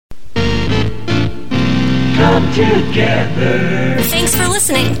come together. Thanks for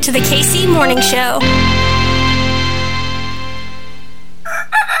listening to the KC Morning Show.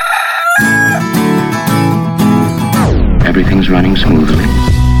 Everything's running smoothly.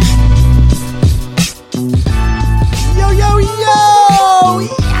 Yo!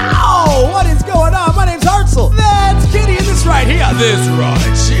 What is going on? My name's Hartzell. That's Kitty, and this right here.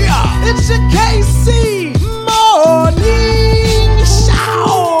 It's your KC Morning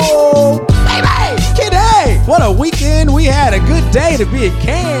Show. Baby! Kitty! What a weekend we had. A good day to be a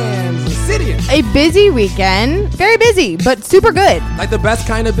Kansas Citian. A busy weekend. Very busy, but super good. Like the best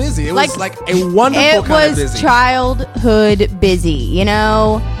kind of busy. It was like a wonderful kind of busy. It was childhood busy, you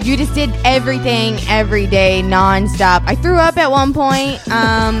know? You just did everything every day, nonstop. I threw up at one point.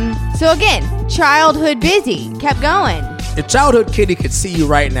 So again, childhood busy. Kept going. If childhood Kitty could see you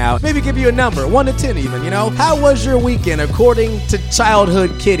right now, maybe give you a number, 1 to 10 even, you know? How was your weekend according to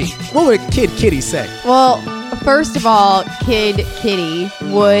childhood Kitty? What would Kid Kitty say? Well, first of all, Kid Kitty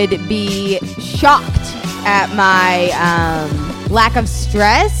would be shocked at my lack of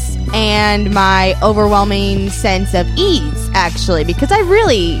stress and my overwhelming sense of ease, actually, because I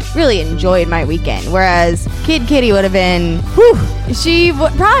really, really enjoyed my weekend. Whereas Kid Kitty would have been, she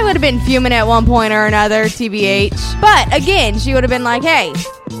probably would have been fuming at one point or another, TBH. But again, she would have been like, hey,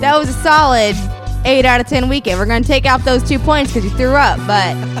 that was a solid 8 out of 10 weekend. We're going to take out those 2 points because you threw up,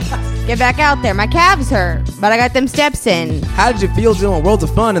 but get back out there. My calves hurt, but I got them steps in. How did you feel doing Worlds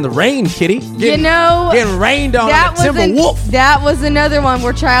of Fun in the rain, Kitty? Getting rained on a timber wolf. That was another one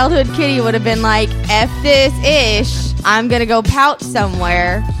where childhood Kitty would have been like, F this ish. I'm going to go pouch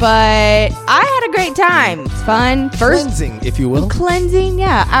somewhere. But I had a great time. It's fun. Cleansing, if you will. Cleansing,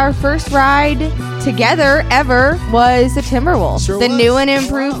 yeah. Our first ride together ever was the Timberwolf. Sure the was. new and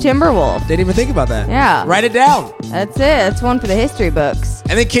improved Timberwolf. Didn't even think about that. Yeah. Write it down. That's it. That's one for the history books.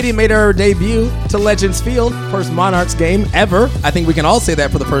 And then Kitty made her debut to Legends Field. First Monarchs game ever. I think we can all say that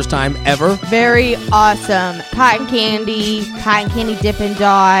for the first time ever. Very awesome. Cotton candy Dippin'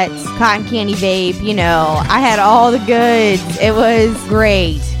 Dots, cotton candy vape, you know. I had all the goods. It was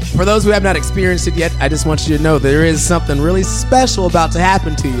great. For those who have not experienced it yet, I just want you to know there is something really special about to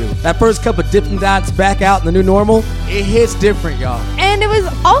happen to you. That first cup of Dippin' Dots back out in the new normal, it hits different, y'all. And it was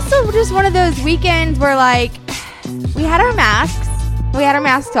also just one of those weekends where, like, we had our masks. We had our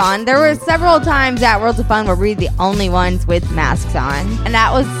masks on. There were several times at Worlds of Fun where we were the only ones with masks on. And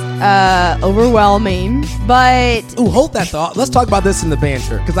that was overwhelming. But hold that thought. Let's talk about this in the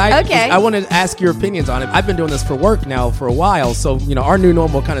banter. Because I want to ask your opinions on it. I've been doing this for work now for a while. So, you know, our new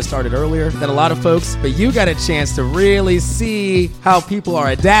normal kind of started earlier than a lot of folks. But you got a chance to really see how people are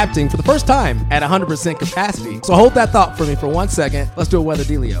adapting for the first time at 100% capacity. So hold that thought for me for 1 second. Let's do a weather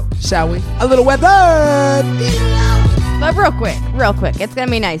dealio, shall we? A little weather dealio. But real quick, it's going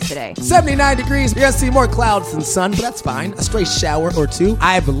to be nice today. 79 degrees. You're going to see more clouds than sun, but that's fine. A stray shower or two.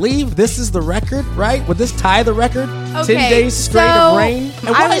 I believe this is the record, right? Would this tie the record? Okay, 10 days straight of rain?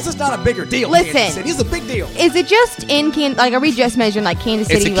 And why is this not a bigger deal? Listen. Kansas City? It's a big deal. Is it just in are we just measuring like Kansas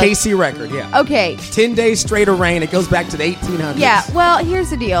City? It's a KC record, yeah. Okay. 10 days straight of rain. It goes back to the 1800s. Yeah, well,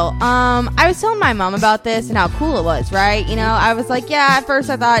 here's the deal. I was telling my mom about this and how cool it was, right? You know, I was like, yeah, at first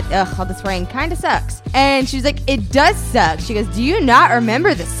I thought, all this rain kind of sucks. And she was like, it does suck. She goes, do you not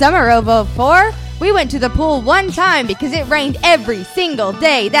remember the summer of 2004? We went to the pool one time because it rained every single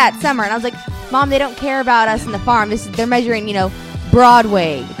day that summer. And I was like, Mom, they don't care about us in the farm. They're measuring, you know,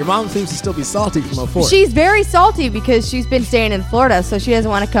 Broadway. Your mom seems to still be salty from 2004. She's very salty because she's been staying in Florida, so she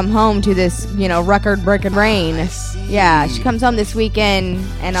doesn't want to come home to this, you know, record-breaking rain. Yeah, she comes home this weekend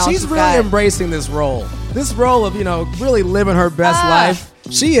and all she's really embracing this role. This role of, you know, really living her best life.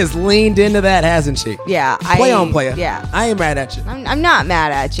 She has leaned into that, hasn't she? Yeah. Play on, player. Yeah. I ain't mad at you. I'm not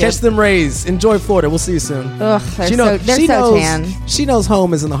mad at you. Catch them rays. Enjoy Florida. We'll see you soon. Ugh, they're so tan. She knows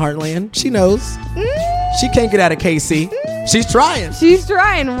home is in the heartland. She knows. She can't get out of KC. She's trying. She's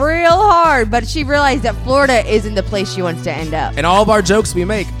trying real hard, but she realized that Florida isn't the place she wants to end up. And all of our jokes we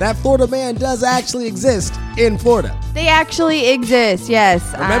make, that Florida man does actually exist in Florida. They actually exist, yes.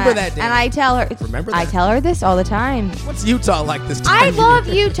 Remember that, Dan. And I tell her. Remember that. I tell her this all the time. What's Utah like this time? I love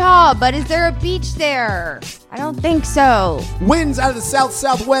Utah, but is there a beach there? I don't think so. Winds out of the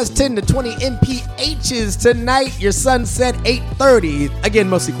south-southwest, 10 to 20 mphs tonight. Your sunset, 8:30. Again,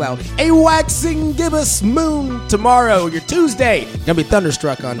 mostly cloudy. A waxing gibbous moon tomorrow, your Tuesday. Gonna be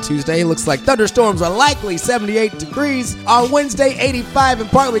thunderstruck on Tuesday. Looks like thunderstorms are likely, 78 degrees. On Wednesday, 85 and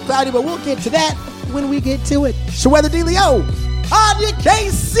partly cloudy, but we'll get to that when we get to it. So weather dealio on your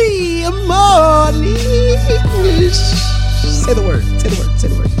KC Morning. Say the word.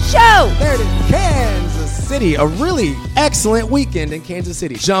 Show. There it is. Kansas City. A really excellent weekend in Kansas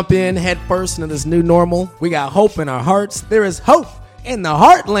City. Jump in head first into this new normal. We got hope in our hearts. There is hope in the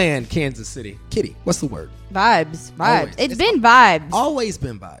heartland, Kansas City. Kitty, what's the word? Vibes. Always. It's been vibes. Always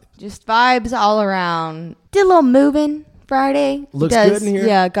been vibes. Just vibes all around. Did a little moving Friday. Looks good in here.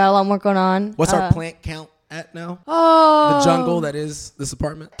 Yeah, got a lot more going on. What's our plant count at now? Oh. The jungle that is this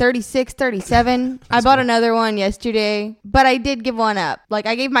apartment? 36, 37. I bought another one yesterday, but I did give one up. Like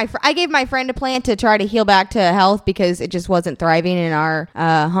I gave my friend a plant to try to heal back to health because it just wasn't thriving in our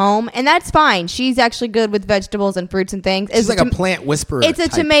home, and that's fine. She's actually good with vegetables and fruits and things. She's like a plant whisperer. It's a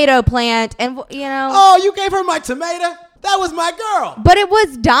type. tomato plant, and you know. Oh, you gave her my tomato? That was my girl. But it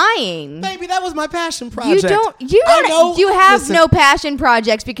was dying. Baby, that was my passion project. You have no passion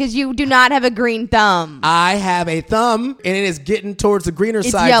projects because you do not have a green thumb. I have a thumb, and it is getting towards the greener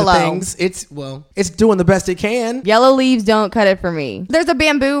side yellow. of things. It's doing the best it can. Yellow leaves don't cut it for me. There's a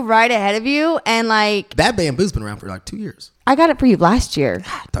bamboo right ahead of you, and like that bamboo's been around for like 2 years. I got it for you last year.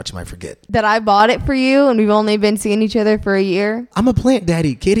 I thought you might forget That I bought it for you, and we've only been seeing each other for a year. I'm a plant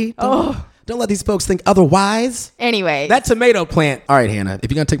daddy, Kitty. Don't let these folks think otherwise. Anyway. That tomato plant. All right, Hannah, if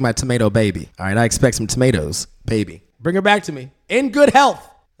you're going to take my tomato baby, all right, I expect some tomatoes, baby. Bring her back to me in good health.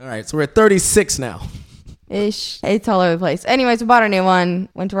 All right, so we're at 36 now. Ish. It's all over the place. Anyways, we bought a new one.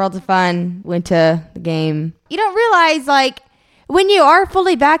 Went to Worlds of Fun. Went to the game. You don't realize, like, when you are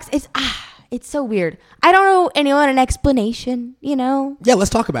fully vaxxed, it's so weird. I don't know anyone an explanation, you know? Yeah, let's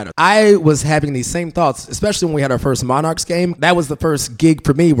talk about it. I was having these same thoughts, especially when we had our first Monarchs game. That was the first gig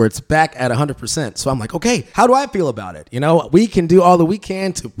for me where it's back at 100%. So I'm like, okay, how do I feel about it? You know, we can do all that we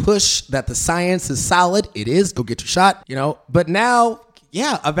can to push that the science is solid. It is. Go get your shot, you know. But now,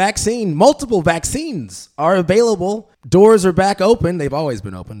 yeah, a vaccine, multiple vaccines are available. Doors are back open. They've always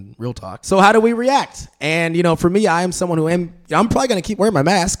been open, real talk. So how do we react? And, you know, for me, I am someone I'm probably going to keep wearing my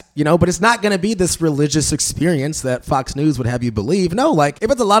mask, you know, but it's not going to be this religious experience that Fox News would have you believe. No, like if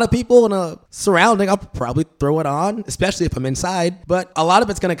it's a lot of people in a surrounding, I'll probably throw it on, especially if I'm inside. But a lot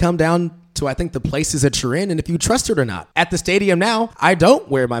of it's going to come down to, I think, the places that you're in and if you trust it or not. At the stadium now, I don't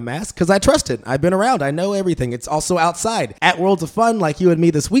wear my mask because I trust it. I've been around. I know everything. It's also outside. At Worlds of Fun, like you and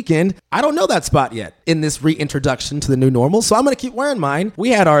me this weekend, I don't know that spot yet in this reintroduction to the new normal. So I'm going to keep wearing mine. We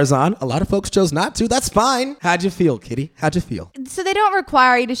had ours on. A lot of folks chose not to. That's fine. How'd you feel, Kitty? How'd you feel? So they don't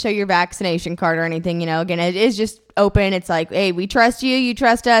require you to show your vaccination card or anything, you know. Again, it is just open. It's like, hey, we trust you. You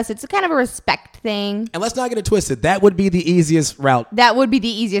trust us. It's a kind of a respect thing. And let's not get it twisted. That would be the easiest route.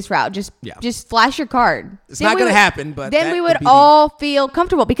 Just flash your card. It's not going to happen, but then we would all feel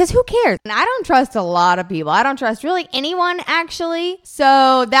comfortable because who cares? And I don't trust a lot of people. I don't trust really anyone, actually.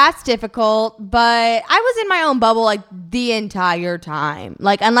 So that's difficult. But I was in my own bubble like the entire time.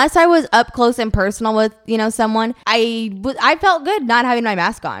 Like unless I was up close and personal with, you know, someone, I felt good not having my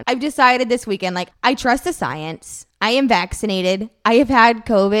mask on. I've decided this weekend, like I trust the science. I am vaccinated. I have had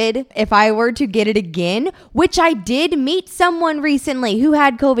COVID. If I were to get it again, which I did meet someone recently who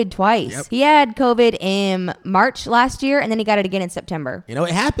had COVID twice. Yep. He had COVID in March last year, and then he got it again in September. You know,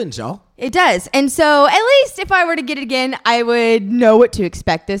 it happens, y'all. It does. And so at least if I were to get it again, I would know what to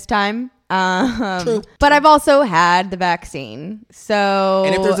expect this time. True. But I've also had the vaccine. So.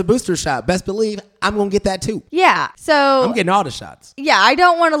 And if there's a booster shot, best believe I'm going to get that too. Yeah. So. I'm getting all the shots. Yeah. I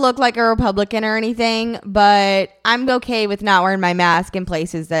don't want to look like a Republican or anything, but I'm okay with not wearing my mask in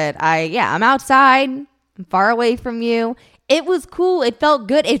places that I'm outside. I'm far away from you. It was cool. It felt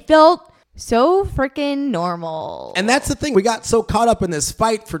good. It felt so freaking normal. And that's the thing. We got so caught up in this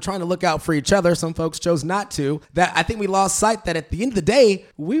fight for trying to look out for each other. Some folks chose not to. That I think we lost sight that at the end of the day,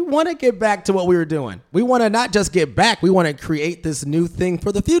 we want to get back to what we were doing. We want to not just get back. We want to create this new thing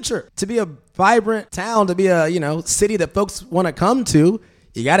for the future. To be a vibrant town, to be a, you know, city that folks want to come to,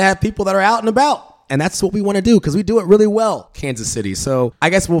 you got to have people that are out and about. And that's what we want to do because we do it really well, Kansas City. So I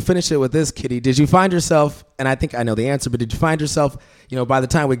guess we'll finish it with this, Kitty. Did you find yourself, and I think I know the answer, but did you find yourself, you know, by the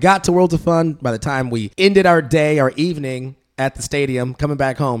time we got to Worlds of Fun, by the time we ended our day, our evening at the stadium, coming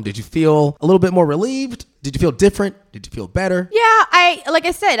back home, did you feel a little bit more relieved? Did you feel different? Did you feel better? Yeah, like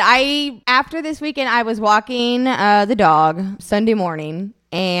I said, after this weekend, I was walking the dog Sunday morning.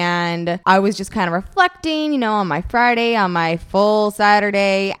 And I was just kind of reflecting, you know, on my Friday, on my full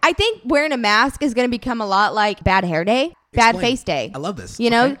Saturday. I think wearing a mask is going to become a lot like bad hair day, bad face day. I love this. You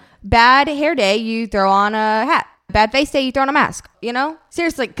know, bad hair day, you throw on a hat. Bad face day, you throw on a mask, you know?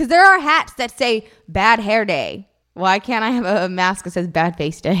 Seriously, because there are hats that say bad hair day. Why can't I have a mask that says bad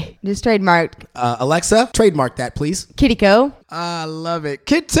face day? Just trademarked. Alexa, trademark that, please. Kitty Co. I love it.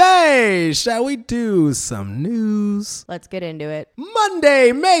 Kitty, shall we do some news? Let's get into it.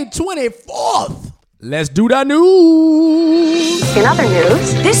 Monday, May 24th. Let's do the news. In other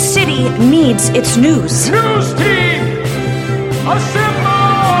news, this city needs its news. News team, assemble!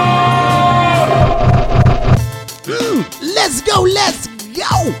 Let's go.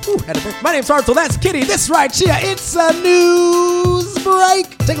 Ooh, had a break. My name's Hartzell, that's Kitty. This right here, it's a news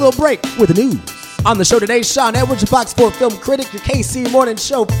break. Take a little break with the news. On the show today, Shawn Edwards, your Fox 4 Film Critic, your KC Morning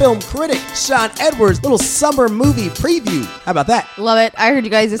Show Film Critic. Shawn Edwards, little summer movie preview. How about that? Love it. I heard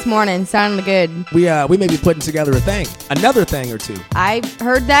you guys this morning. Sounded good. We may be putting together another thing or two. I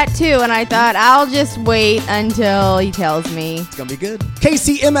heard that too, and I thought I'll just wait until he tells me. It's gonna be good.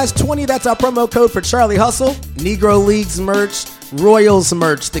 KCMS 20, that's our promo code for Charlie Hustle. Negro Leagues merch, Royals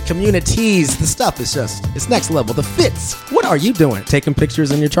merch, the communities, the stuff is it's next level. The fits. What are you doing? Taking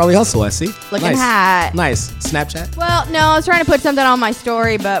pictures in your Charlie Hustle, I see. Looking hot. Nice. Snapchat? Well, no, I was trying to put something on my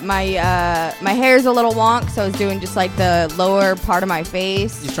story, but my hair's a little wonk, so I was doing just like the lower part of my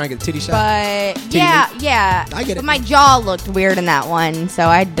face. You're trying to get a titty shot? But titty yeah. I get it. But my jaw looked weird in that one, so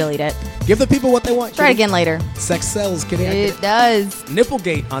I'd delete it. Give the people what they want. Try it again later. Sex sells, Kitty. It does.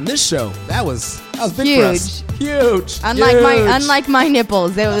 Nipplegate on this show. That was big huge. for us. Huge. Unlike my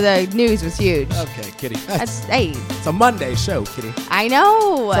nipples, the news was huge. Okay, Kitty. Hey. It's a Monday show, Kitty. I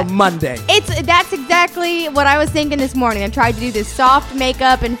know. It's a Monday. That's exactly what I was thinking this morning. I tried to do this soft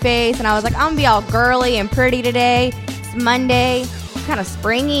makeup and face, and I was like, I'm gonna be all girly and pretty today. It's Monday, kind of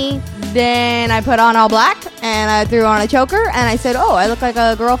springy. Then I put on all black, and I threw on a choker, and I said, oh, I look like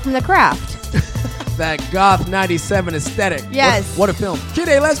a girl from The Craft. That goth 97 aesthetic. Yes. What a film.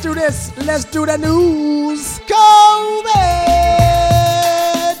 Kitty, let's do this. Let's do the news. COVID!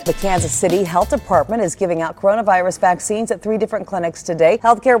 The Kansas City Health Department is giving out coronavirus vaccines at 3 different clinics today.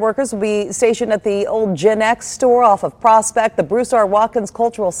 Healthcare workers will be stationed at the old Gen X store off of Prospect, the Bruce R. Watkins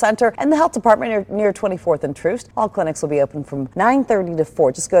Cultural Center, and the Health Department near 24th and Troost. All clinics will be open from 9:30 to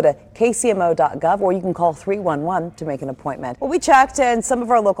 4. Just go to kcmo.gov or you can call 311 to make an appointment. Well, we checked, and some of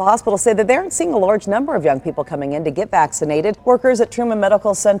our local hospitals say that they aren't seeing a large number of young people coming in to get vaccinated. Workers at Truman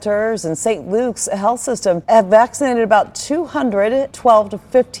Medical Centers and St. Luke's Health System have vaccinated about 200 12 to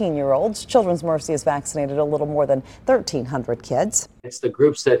 15-year-olds. Children's Mercy has vaccinated a little more than 1,300 kids. It's the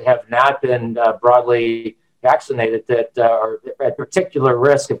groups that have not been broadly vaccinated that are at particular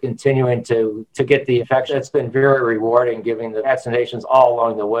risk of continuing to get the infection. It's been very rewarding giving the vaccinations all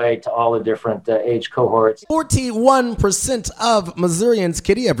along the way to all the different age cohorts. 41% of Missourians,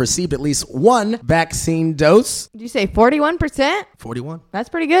 Kitty, have received at least one vaccine dose. Did you say 41%? 41. That's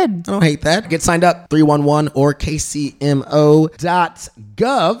pretty good. I don't hate that. Get signed up, 311 or kcmo.gov.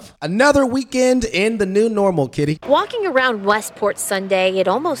 Another weekend in the new normal, Kitty. Walking around Westport Sunday, it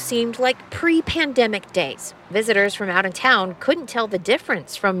almost seemed like pre-pandemic days. Visitors from out of town couldn't tell the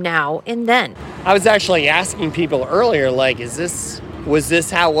difference from now and then. I was actually asking people earlier, like, was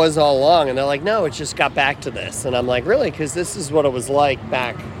this how it was all along? And they're like, no, it just got back to this. And I'm like, really? Because this is what it was like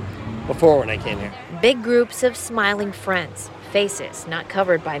back before when I came here. Big groups of smiling friends, faces not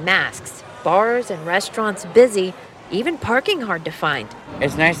covered by masks, bars and restaurants busy, even parking hard to find.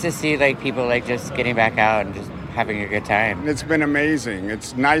 It's nice to see people just getting back out and just having a good time. It's been amazing.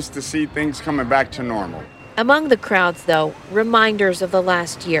 It's nice to see things coming back to normal. Among the crowds, though, reminders of the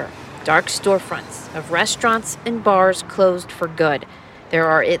last year. Dark storefronts of restaurants and bars closed for good. There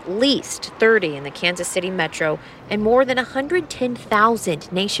are at least 30 in the Kansas City metro and more than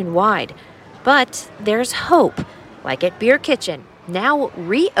 110,000 nationwide. But there's hope, like at Beer Kitchen, now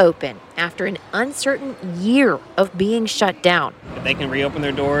reopen after an uncertain year of being shut down. If they can reopen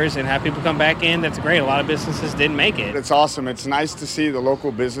their doors and have people come back in, that's great. A lot of businesses didn't make it. It's awesome. It's nice to see the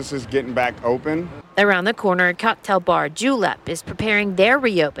local businesses getting back open. Around the corner, cocktail bar Julep is preparing their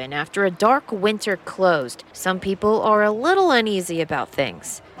reopen after a dark winter closed. Some people are a little uneasy about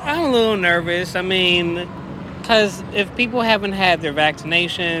things. I'm a little nervous. Because if people haven't had their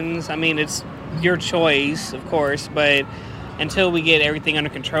vaccinations, it's your choice, of course, but until we get everything under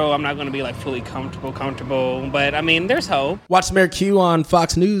control, I'm not going to be fully comfortable. But there's hope. Watch Mayor Q on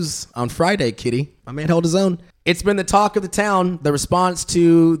Fox News on Friday, Kitty. My man held his own. It's been the talk of the town, the response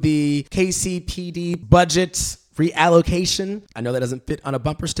to the KCPD budget reallocation. I know that doesn't fit on a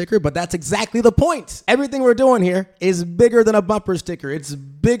bumper sticker, but that's exactly the point. Everything we're doing here is bigger than a bumper sticker. It's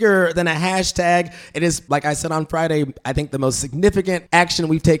bigger than a hashtag. It is, like I said on Friday, I think the most significant action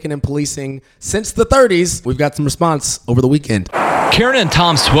we've taken in policing since the 30s. We've got some response over the weekend. Karen and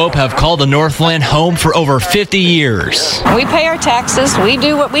Tom Swope have called the Northland home for over 50 years. We pay our taxes. We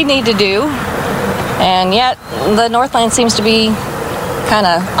do what we need to do. And yet the Northland seems to be kind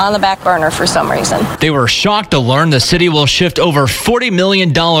of on the back burner for some reason. They were shocked to learn the city will shift over $40 million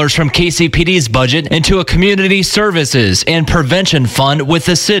from KCPD's budget into a community services and prevention fund with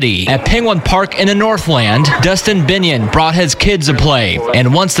the city. At Penguin Park in the Northland, Dustin Binion brought his kids to play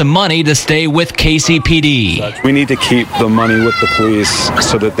and wants the money to stay with KCPD. We need to keep the money with the police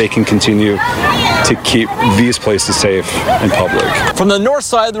so that they can continue to keep these places safe and public. From the north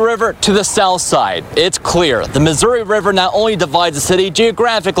side of the river to the south side, it's clear the Missouri River not only divides the city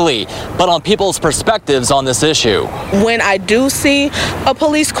geographically, but on people's perspectives on this issue. When I do see a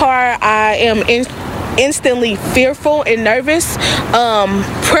police car, I am instantly fearful and nervous,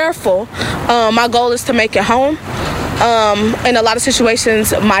 prayerful. My goal is to make it home. In a lot of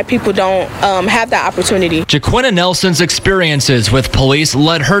situations, my people don't have that opportunity. Jaquina Nelson's experiences with police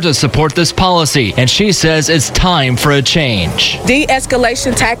led her to support this policy, and she says it's time for a change.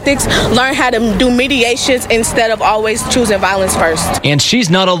 De-escalation tactics, learn how to do mediations instead of always choosing violence first. And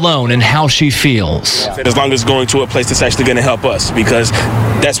she's not alone in how she feels. As long as going to a place that's actually going to help us, because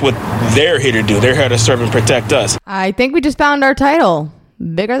that's what they're here to do. They're here to serve and protect us. I think we just found our title.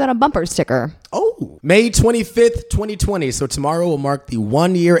 Bigger than a bumper sticker. Oh, May 25th, 2020. So tomorrow will mark the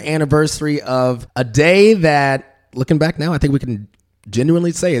 1-year anniversary of a day that, looking back now, I think we can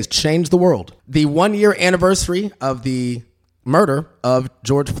genuinely say has changed the world. The 1-year anniversary of the murder of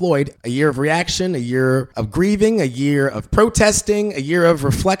George Floyd. A year of reaction, a year of grieving, a year of protesting, a year of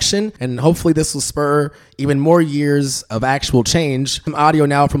reflection, and hopefully this will spur even more years of actual change. Some audio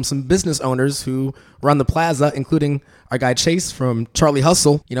now from some business owners who run the plaza, including our guy Chase from Charlie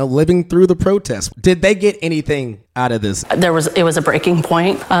Hustle, living through the protest. Did they get anything out of this? It was a breaking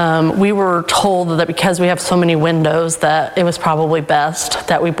point. We were told that because we have so many windows that it was probably best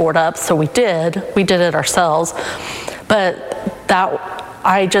that we board up. So we did it ourselves. But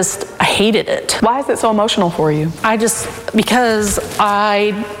I hated it. Why is it so emotional for you? Because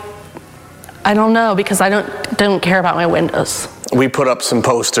I don't know, because I don't care about my windows. We put up some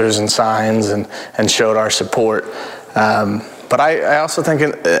posters and signs and showed our support. But I also think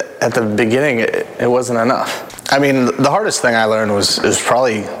at the beginning it wasn't enough. I mean, the hardest thing I learned is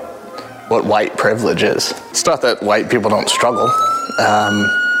probably what white privilege is. It's not that white people don't struggle.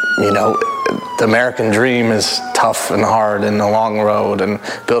 The American dream is tough and hard and a long road, and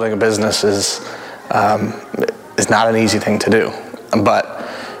building a business is not an easy thing to do. But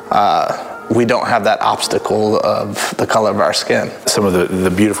we don't have that obstacle of the color of our skin. Some of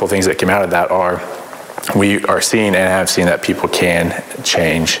the beautiful things that came out of that are we are seeing and have seen that people can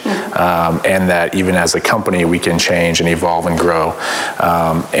change, and that even as a company we can change and evolve and grow,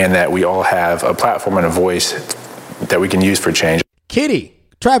 and that we all have a platform and a voice that we can use for change. Kitty,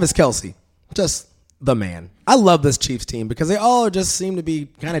 Travis Kelce, just the man. I love this Chiefs team because they all just seem to be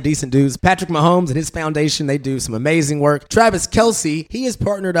kind of decent dudes. Patrick Mahomes and his foundation, they do some amazing work. Travis Kelce, he is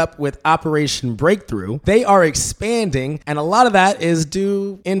partnered up with Operation Breakthrough. They are expanding, and a lot of that is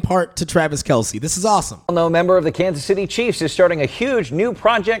due in part to Travis Kelce. This is awesome. No member of the Kansas City Chiefs is starting a huge new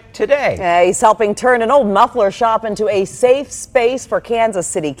project today. He's helping turn an old muffler shop into a safe space for Kansas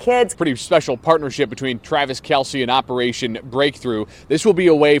City kids. Pretty special partnership between Travis Kelce and Operation Breakthrough. This will be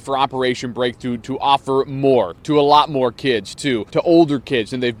a way for Operation Breakthrough to offer more to a lot more kids, to older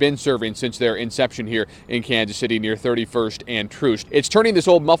kids than they've been serving since their inception here in Kansas City near 31st and Troost. It's turning this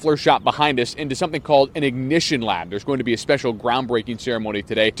old muffler shop behind us into something called an ignition lab. There's going to be a special groundbreaking ceremony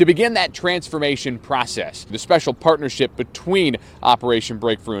today to begin that transformation process. The special partnership between Operation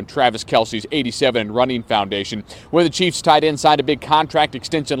Breakthrough and Travis Kelce's 87 and Running Foundation. When the Chiefs tied inside a big contract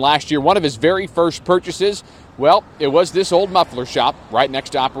extension last year, one of his very first purchases, well, it was this old muffler shop right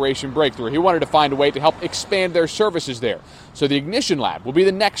next to Operation Breakthrough. He wanted to find a way to help expand their services there. So the Ignition Lab will be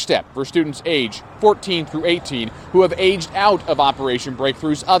the next step for students age 14 through 18 who have aged out of Operation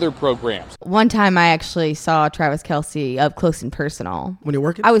Breakthrough's other programs. One time I actually saw Travis Kelce up close and personal. When you're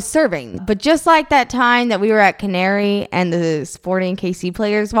working? I was serving. But just like that time that we were at Canary and the Sporting KC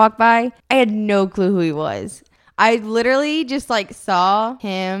players walked by, I had no clue who he was. I literally just saw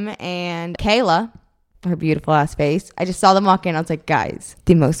him and Kayla, her beautiful ass face. I just saw them walk in. I was like, guys,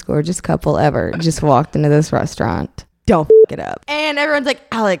 the most gorgeous couple ever just walked into this restaurant. Don't f it up. And everyone's like,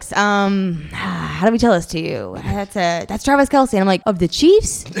 Alex, how do we tell this to you? That's Travis Kelce. And I'm like, of the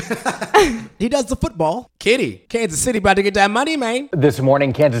Chiefs? He does the football. Kitty, Kansas City about to get that money, man. This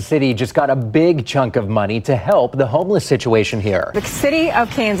morning, Kansas City just got a big chunk of money to help the homeless situation here. The city of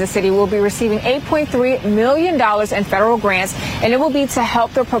Kansas City will be receiving $8.3 million in federal grants, and it will be to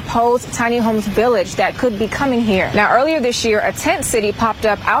help the proposed tiny homes village that could be coming here. Now, earlier this year, a tent city popped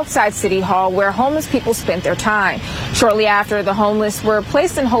up outside City Hall where homeless people spent their time. Shortly after, after the homeless were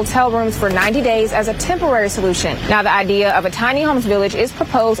placed in hotel rooms for 90 days as a temporary solution. Now the idea of a tiny homes village is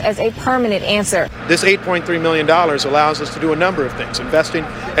proposed as a permanent answer. This $8.3 million allows us to do a number of things, investing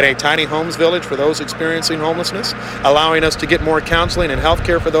in a tiny homes village for those experiencing homelessness, allowing us to get more counseling and health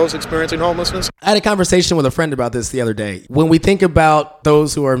care for those experiencing homelessness. I had a conversation with a friend about this the other day. When we think about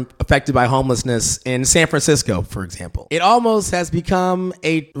those who are affected by homelessness in San Francisco, for example, it almost has become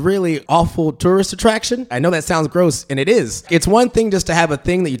a really awful tourist attraction. I know that sounds gross, and it is. It's one thing just to have a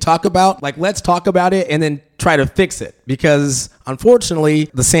thing that you talk about, like let's talk about it and then try to fix it. Because unfortunately,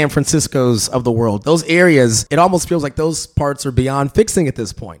 the San Franciscos of the world, those areas, it almost feels like those parts are beyond fixing at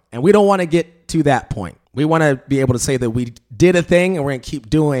this point. And we don't want to get to that point. We want to be able to say that we did a thing and we're going to keep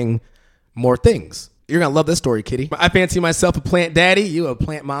doing more things. You're going to love this story, Kitty. I fancy myself a plant daddy, you a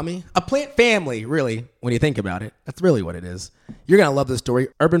plant mommy. A plant family, really, when you think about it. That's really what it is. You're going to love this story.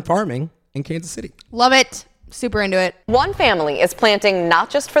 Urban farming in Kansas City. Love it. Super into it. One family is planting not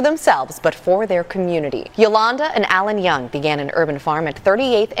just for themselves, but for their community. Yolanda and Alan Young began an urban farm at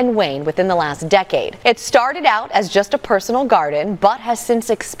 38th and Wayne within the last decade. It started out as just a personal garden, but has since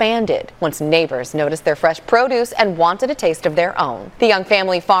expanded once neighbors noticed their fresh produce and wanted a taste of their own. The Young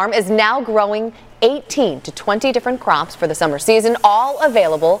family farm is now growing 18 to 20 different crops for the summer season, all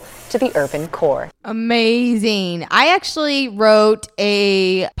available to the urban core. Amazing. I actually wrote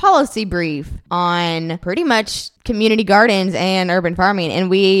a policy brief on pretty much community gardens and urban farming, and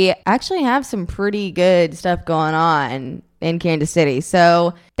we actually have some pretty good stuff going on in Kansas City.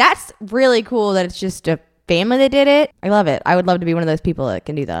 So that's really cool that it's just a family that did it. I love it. I would love to be one of those people that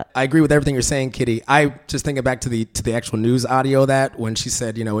can do that. I agree with everything you're saying, Kitty. I just thinking back to the actual news audio of that when she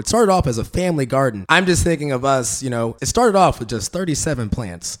said, it started off as a family garden. I'm just thinking of us, it started off with just 37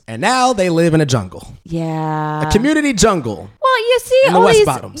 plants and now they live in a jungle. Yeah. A community jungle. Well, you see in the West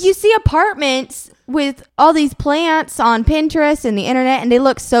Bottoms. You see apartments with all these plants on Pinterest and the internet, and they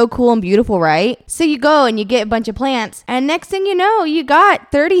look so cool and beautiful, right? So you go and you get a bunch of plants, and next thing you know, you got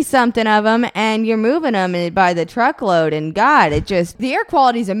 30-something of them, and you're moving them by the truckload, and God, the air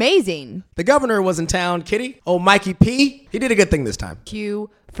quality is amazing. The governor was in town, Kitty. Oh, Mikey P. He did a good thing this time. Q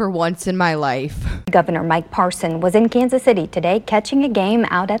for once in my life. Governor Mike Parson was in Kansas City today catching a game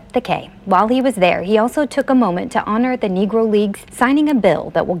out at the K. While he was there, he also took a moment to honor the Negro Leagues, signing a bill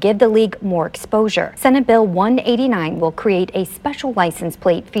that will give the league more exposure. Senate Bill 189 will create a special license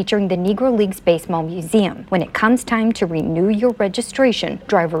plate featuring the Negro Leagues Baseball Museum. When it comes time to renew your registration,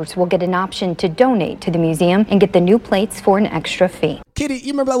 drivers will get an option to donate to the museum and get the new plates for an extra fee. Kitty,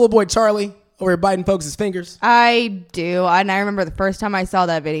 you remember that little boy Charlie over here biting folks' fingers? I do, and I remember the first time I saw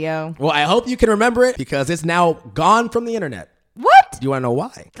that video. Well, I hope you can remember it because it's now gone from the internet. What? Do you want to know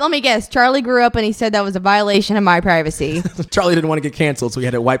why? Let me guess. Charlie grew up and he said that was a violation of my privacy. Charlie didn't want to get canceled, so he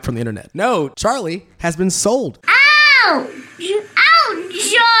had it wiped from the internet. No, Charlie has been sold. Ow! Ow,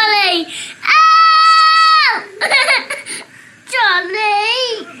 Charlie! Ow!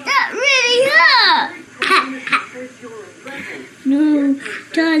 Charlie! That really hurt! No,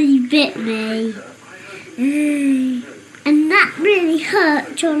 Charlie bit me. And that really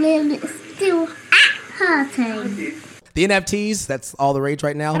hurt, Charlie, and it's still hurting. The NFTs, that's all the rage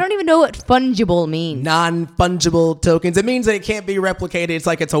right now. I don't even know what fungible means. Non-fungible tokens. It means that it can't be replicated. It's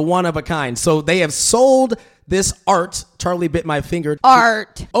like it's a one of a kind. So they have sold this art, Charlie Bit My Finger.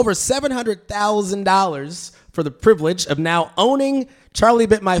 Art. Over $700,000 for the privilege of now owning Charlie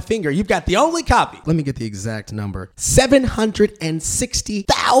Bit My Finger. You've got the only copy. Let me get the exact number.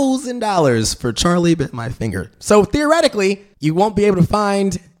 $760,000 for Charlie Bit My Finger. So theoretically, you won't be able to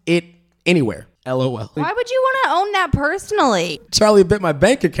find it anywhere. LOL. Why would you want to own that personally? Charlie bit my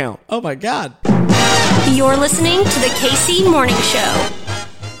bank account. Oh my God. You're listening to the KC Morning Show.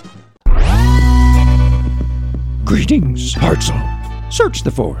 Greetings, Hartzell. Search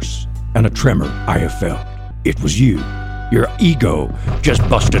the force, and a tremor I have felt. It was you. Your ego just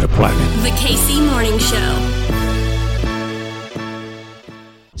busted a planet. The KC Morning Show.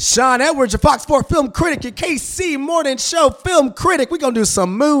 Shawn Edwards, your Fox 4 Film Critic, your KC Morning Show Film Critic. We're going to do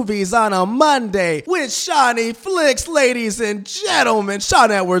some movies on a Monday with Shawnee Flicks, ladies and gentlemen. Shawn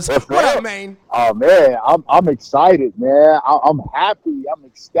Edwards, what up, man? Oh, man, I'm excited, man. I'm happy. I'm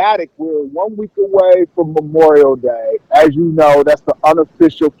ecstatic. We're 1 week away from Memorial Day. As you know, that's the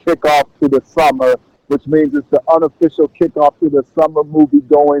unofficial kickoff to the summer, which means it's the unofficial kickoff to the summer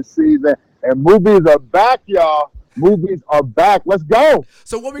movie-going season. And movies are back, y'all. Movies are back. Let's go.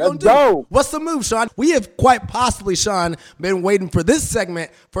 So what are we going to do? What's the move, Shawn? We have quite possibly, Shawn, been waiting for this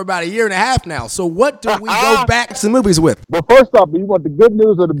segment for about 1.5 years now. So what do we go back to the movies with? Well, first off, you want the good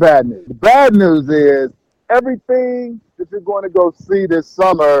news or the bad news? The bad news is everything that you're going to go see this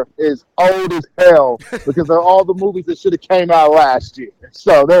summer is old as hell because of all the movies that should have came out last year.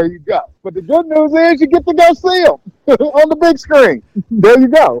 So there you go. But the good news is you get to go see them on the big screen. There you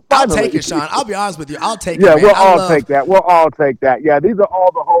go. Finally. I'll take it, Shawn. I'll be honest with you. I'll take it, Yeah, man. we'll all take that. We'll all take that. Yeah, these are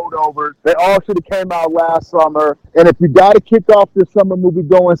all the holdovers. They all should have came out last summer. And if you got to kick off this summer movie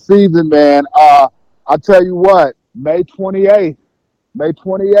going season, man, I'll tell you what, May 28th,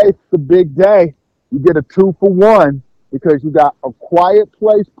 the big day. You get a 2-for-1 because you got A Quiet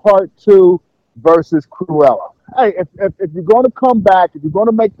Place Part 2 versus Cruella. Hey, if you're going to come back, if you're going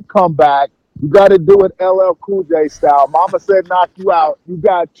to make the comeback, you got to do it LL Cool J style. Mama said knock you out. You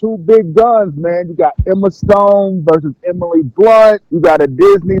got two big guns, man. You got Emma Stone versus Emily Blunt. You got a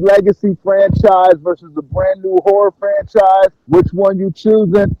Disney Legacy franchise versus a brand new horror franchise. Which one you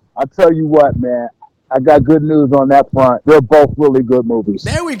choosing? I'll tell you what, man. I got good news on that front. They're both really good movies.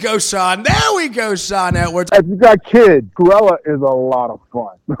 There we go, Shawn. There we go, Shawn Edwards. If you got kids, Cruella is a lot of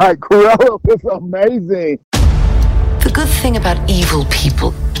fun. Like, Cruella is amazing. The good thing about evil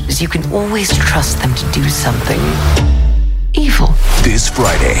people is you can always trust them to do something evil. This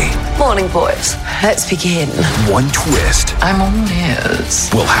Friday. Morning, boys. Let's begin. One twist. I'm all ears.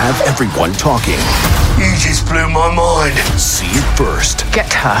 Will have everyone talking. You just blew my mind. See it first.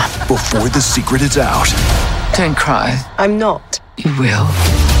 Get her. Before the secret is out. Don't cry. I'm not. You will.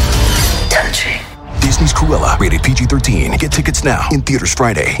 Touchy. Disney's Cruella, rated PG-13. Get tickets now in theaters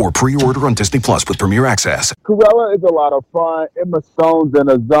Friday or pre-order on Disney Plus with Premier Access. Cruella is a lot of fun. Emma Stone's in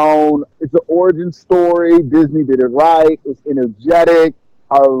a zone. It's an origin story. Disney did it right. It's energetic.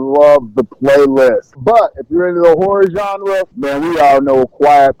 I love the playlist. But if you're into the horror genre, man, we all know A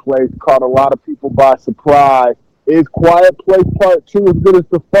Quiet Place caught a lot of people by surprise. Is Quiet Place Part 2 as good as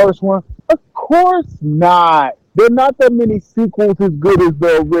the first one? Of course not. There are not that many sequels as good as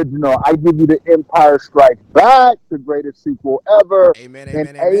the original. I give you The Empire Strikes Back, the greatest sequel ever,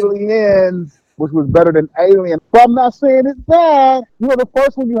 and Aliens, which was better than Alien. But I'm not saying it's bad. You know, the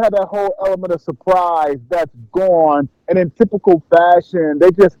first one, you had that whole element of surprise that's gone. And in typical fashion,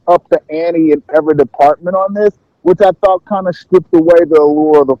 they just upped the ante in every department on this, which I thought kind of stripped away the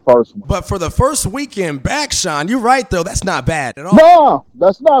allure of the first one. But for the first weekend back, Shawn, you're right, though. That's not bad at all. No,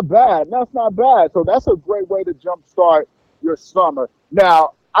 that's not bad. That's not bad. So that's a great way to jumpstart your summer.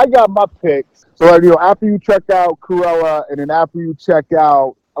 Now, I got my picks. So, you know, after you check out Cruella and then after you check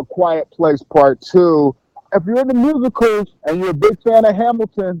out A Quiet Place Part 2, if you're into musicals and you're a big fan of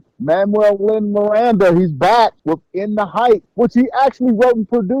Hamilton, Manuel Lin Miranda, he's back with In the Heights, which he actually wrote and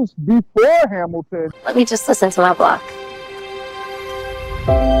produced before Hamilton. Let me just listen to my block.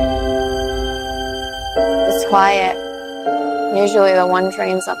 It's quiet. Usually the one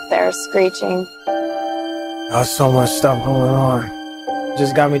train's up there screeching. There's so much stuff going on.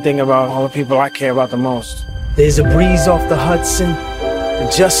 Just got me thinking about all the people I care about the most. There's a breeze off the Hudson.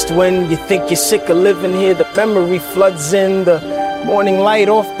 And just when you think you're sick of living here, the memory floods in. The morning light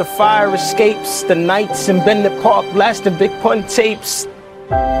off the fire escapes. The nights in Bennett Park blasting Big Pun tapes.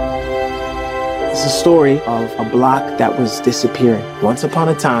 It's a story of a block that was disappearing once upon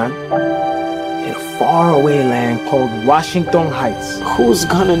a time in a faraway land called Washington Heights. Who's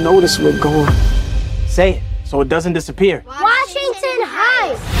gonna notice we're gone? Say it so it doesn't disappear. Washington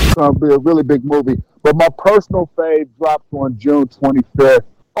Heights! It's going to be a really big movie. But my personal fave drops on June 25th.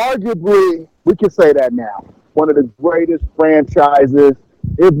 Arguably, we can say that now, one of the greatest franchises,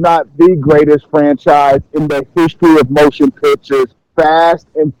 if not the greatest franchise in the history of motion pictures, Fast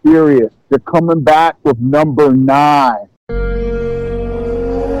and Furious. They're coming back with number 9.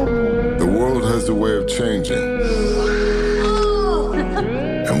 The world has a way of changing.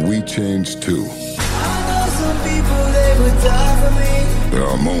 And we change too. There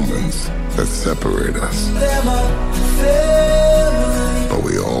are moments that separate us. But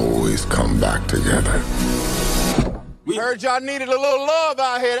we always come back together. We heard y'all needed a little love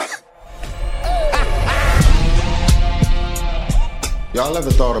out here. Y'all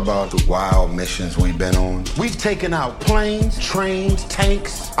ever thought about the wild missions we've been on? We've taken out planes, trains,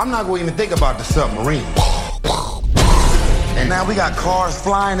 tanks. I'm not going to even think about the submarine. And now we got cars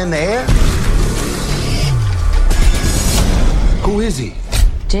flying in the air? Who is he?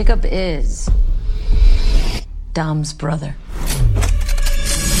 Jacob is Dom's brother.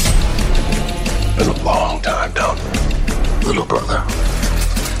 Been a long time, Dom. Little brother.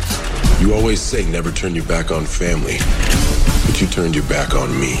 You always say never turn your back on family, but you turned your back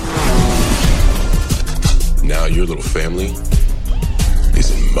on me. Now your little family is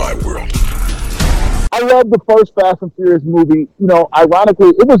in my world. I love the first Fast and Furious movie. You know,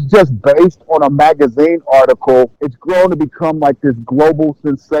 ironically, it was just based on a magazine article. It's grown to become like this global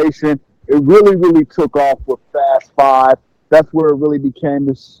sensation. it really, really took off with Fast Five. That's where it really became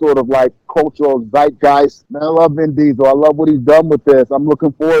this sort of like cultural zeitgeist. Man, I love Vin Diesel. I love what he's done with this. I'm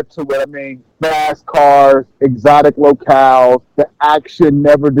looking forward to it. I mean, fast cars, exotic locales, the action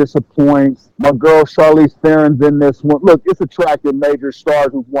never disappoints. My girl Charlize Theron's in this one. Look, it's attracted major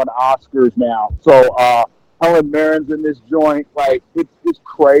stars who've won Oscars now. So, Helen Mirren's in this joint. Like, it's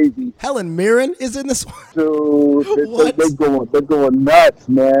crazy. Helen Mirren is in this one? Dude, they're going nuts,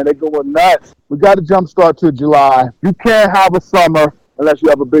 man. They're going nuts. We got to jumpstart to July. You can't have a summer unless you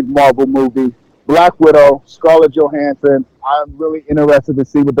have a big Marvel movie. Black Widow, Scarlett Johansson. I'm really interested to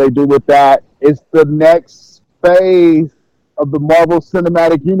see what they do with that. It's the next phase of the Marvel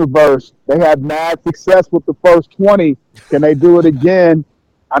Cinematic Universe. They had mad success with the first 20. Can they do it again?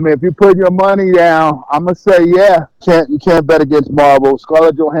 I mean, if you put your money down, I'm going to say, yeah. You can't bet against Marvel.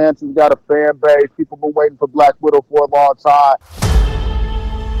 Scarlett Johansson's got a fan base. People have been waiting for Black Widow for a long time.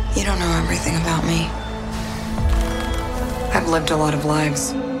 You don't know everything about me. I've lived a lot of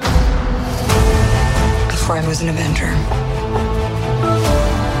lives. Before I was an Avenger.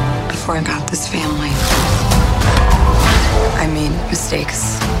 Before I got this family. I made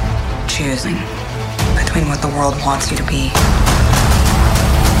mistakes choosing between what the world wants you to be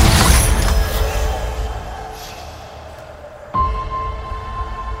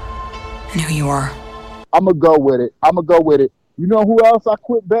and who you are. I'm going to go with it. You know who else I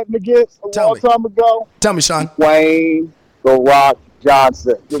quit betting against a long time ago? Tell me, Shawn. Dwayne "The Rock"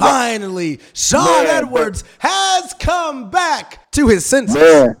 Johnson. Finally, Shawn Edwards has come back to his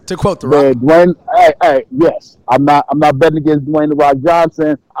senses, to quote The Rock. Dwayne, yes. I'm not betting against Dwayne "The Rock"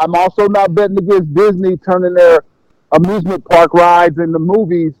 Johnson. I'm also not betting against Disney turning their amusement park rides into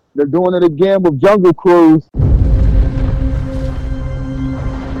movies. They're doing it again with Jungle Cruise.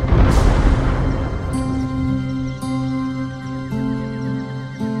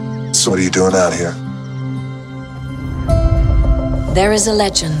 So what are you doing out here? There is a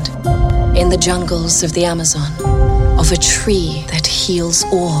legend in the jungles of the Amazon of a tree that heals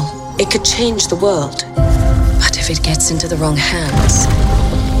all. It could change the world, but if it gets into the wrong hands,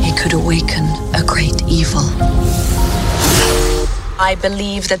 it could awaken a great evil. I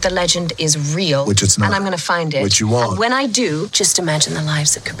believe that the legend is real, which it's not. And I'm going to find it. Which you want. And when I do, just imagine the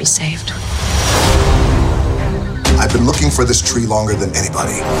lives that could be saved. I've been looking for this tree longer than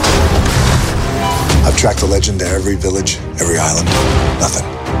anybody. I've tracked the legend to every village, every island. Nothing.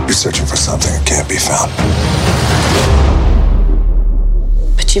 You're searching for something that can't be found.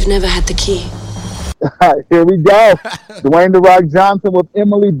 But you've never had the key. Here we go. Dwayne "The Rock" Johnson with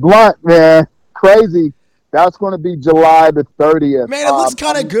Emily Blunt, man. Crazy. That's going to be July the 30th. Man, it looks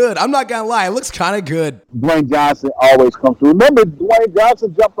kind of good. I'm not going to lie. It looks kind of good. Dwayne Johnson always comes through. Remember, Dwayne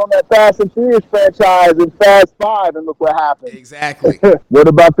Johnson jumped on that Fast and Furious franchise in Fast 5, and look what happened. Exactly. What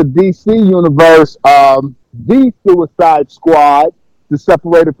about the DC universe? The Suicide Squad, just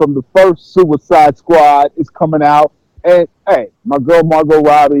separated from the first Suicide Squad, is coming out. And, hey, my girl Margot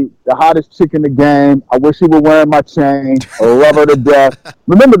Robbie, the hottest chick in the game. I wish she were wearing my chain. I love her to death.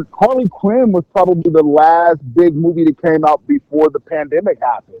 Remember, Harley Quinn was probably the last big movie that came out before the pandemic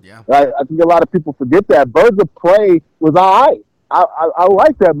happened. Yeah. Right? I think a lot of people forget that. Birds of Prey was all right. I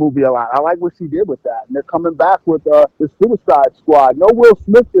like that movie a lot. I like what she did with that. And they're coming back with the Suicide Squad. No Will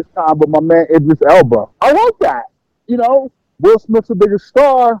Smith this time, but my man Idris Elba. I like that. You know, Will Smith's a bigger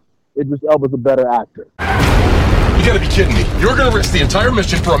star. Idris Elba's a better actor. You gotta be kidding me. You're gonna risk the entire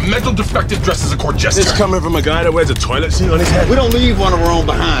mission for a mental defective dressed as a court jester. It's coming from a guy that wears a toilet seat on his head. We don't leave one of our own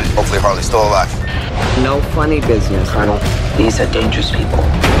behind. Hopefully Harley's still alive. No funny business, Colonel. These are dangerous people.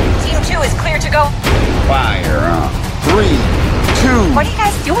 Team 2 is clear to go. Fire on. 3, 2. What are you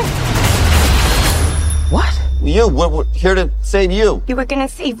guys doing? What? We're here to save you. You were gonna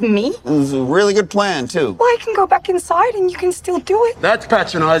save me? It was a really good plan, too. Well, I can go back inside and you can still do it. That's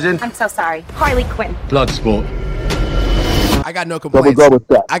patronizing. I'm so sorry. Harley Quinn. Blood sport. I got no complaints. So we'll go with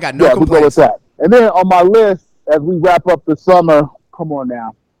that. I got no complaints. We'll go with that. And then on my list, as we wrap up the summer, come on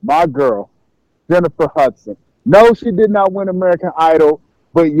now, my girl, Jennifer Hudson. No, she did not win American Idol,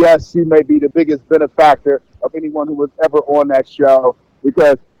 but yes, she may be the biggest benefactor of anyone who was ever on that show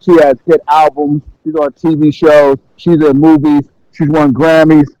because she has hit albums, she's on TV shows, she's in movies, she's won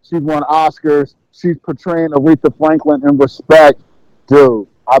Grammys, she's won Oscars, she's portraying Aretha Franklin in Respect. Dude,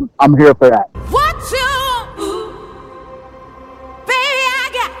 I'm here for that. What you, baby, I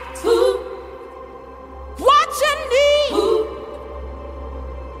got what you need.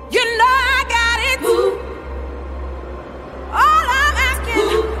 You know I got it. All I'm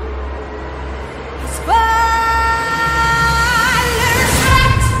asking is for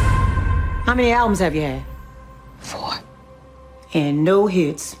respect. How many albums have you had? 4. And no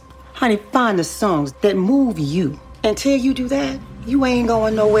hits. Honey, find the songs that move you. Until you do that, you ain't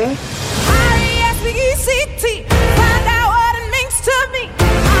going nowhere. R-E-S-P-E-C-T. Find out what it means to me.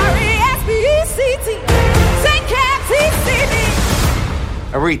 R-E-S-P-E-C-T. Sing Cat-T-C-D.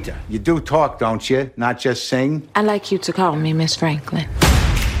 Aretha, you do talk, don't you? Not just sing? I like you to call me Miss Franklin.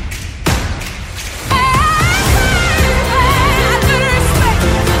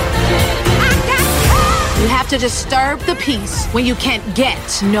 You have to disturb the peace when you can't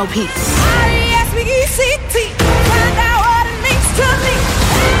get no peace. R-E-S-P-E-C-T. Find out what it means to me.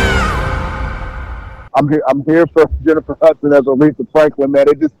 I'm here for Jennifer Hudson as Aretha Franklin, man.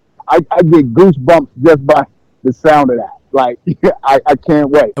 I get goosebumps just by the sound of that. Like, I can't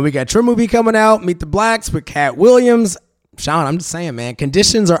wait. And we got your movie coming out, Meet the Blacks with Cat Williams. Shawn, I'm just saying, man,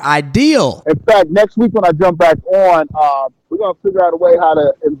 conditions are ideal. In fact, next week when I jump back on, we're going to figure out a way how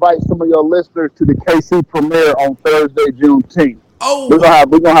to invite some of your listeners to the KC premiere on Thursday, Juneteenth. Oh, we're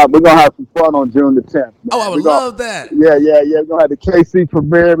gonna have some fun on June the 10th. Man. Oh, I would love that. Yeah. We're gonna have the KC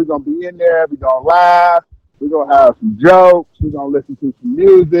premiere. We're gonna be in there. We're gonna laugh. We're gonna have some jokes. We're gonna listen to some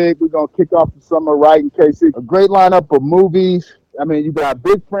music. We're gonna kick off the summer right in KC. A great lineup of movies. I mean, you got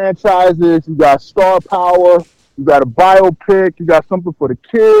big franchises. You got star power. You got a biopic. You got something for the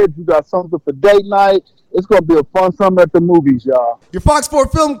kids. You got something for date night. It's going to be a fun summer at the movies, y'all. Your Fox 4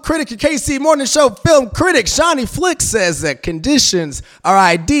 film critic, your KC Morning Show film critic, Shawnee Flick, says that conditions are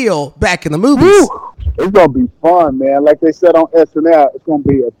ideal back in the movies. Woo! It's going to be fun, man. Like they said on SNL, it's going to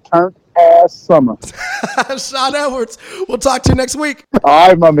be a turnt-ass summer. Shawn Edwards, we'll talk to you next week. All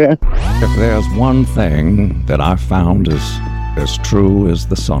right, my man. If there's one thing that I found is as true as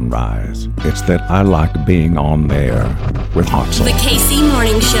the sunrise, it's that I like being on there with Hartzell. The KC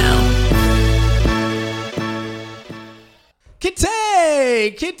Morning Show.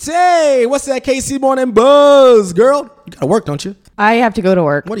 Kitty, what's that KC Morning buzz, girl? You gotta work, don't you? I have to go to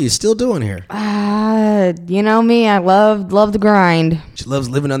work. What are you still doing here? You know me, I love the grind. She loves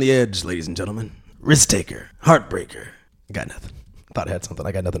living on the edge, ladies and gentlemen. Risk taker, heartbreaker. I got nothing. Thought I had something.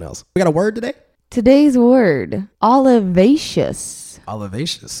 I got nothing else. We got a word today? Today's word, olivaceous.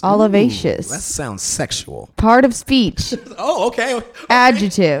 Olivaceous. Olivaceous. Ooh, that sounds sexual. Part of speech. Oh, okay.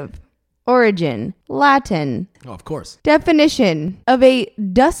 Adjective. Origin, Latin. Oh, of course. Definition, of a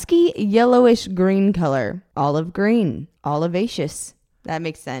dusky yellowish green color. Olive green. Olivaceous. That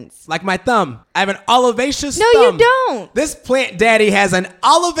makes sense. Like my thumb. I have an olivaceous thumb. No, you don't. This plant daddy has an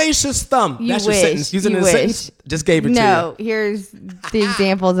olivaceous thumb. That's your sentence. Use it in a sentence. Just gave it to you. No, here's the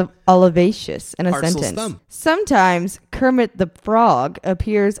examples of olivaceous in a sentence. Thumb. Sometimes Kermit the Frog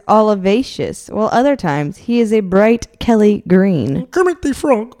appears olivaceous, while other times he is a bright Kelly green. Kermit the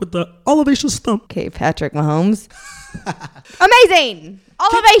Frog with the olivaceous thumb. Okay, Patrick Mahomes. Amazing!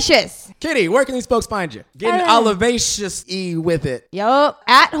 Olivaceous! Kitty, where can these folks find you? Getting olivaceous-y with it. Yup.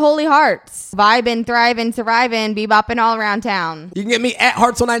 At Holy Hearts. Vibing, thriving, surviving, bebopping all around town. You can get me at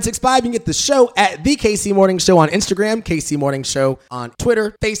Hartzell965. You can get the show at The KC Morning Show on Instagram, KC Morning Show on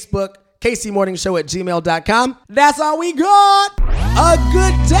Twitter, Facebook, KCMorningshow@gmail.com. That's all we got. A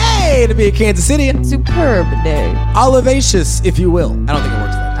good day to be a Kansas Citian. Superb day. Olivaceous, if you will. I don't think it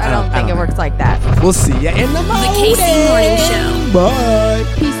works like that. I don't think it works like that. We'll see ya in the morning. The KC Morning Show. Bye.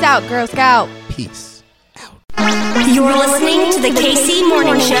 Peace out, Girl Scout. Peace out. You're listening to the KC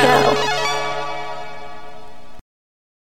Morning Show.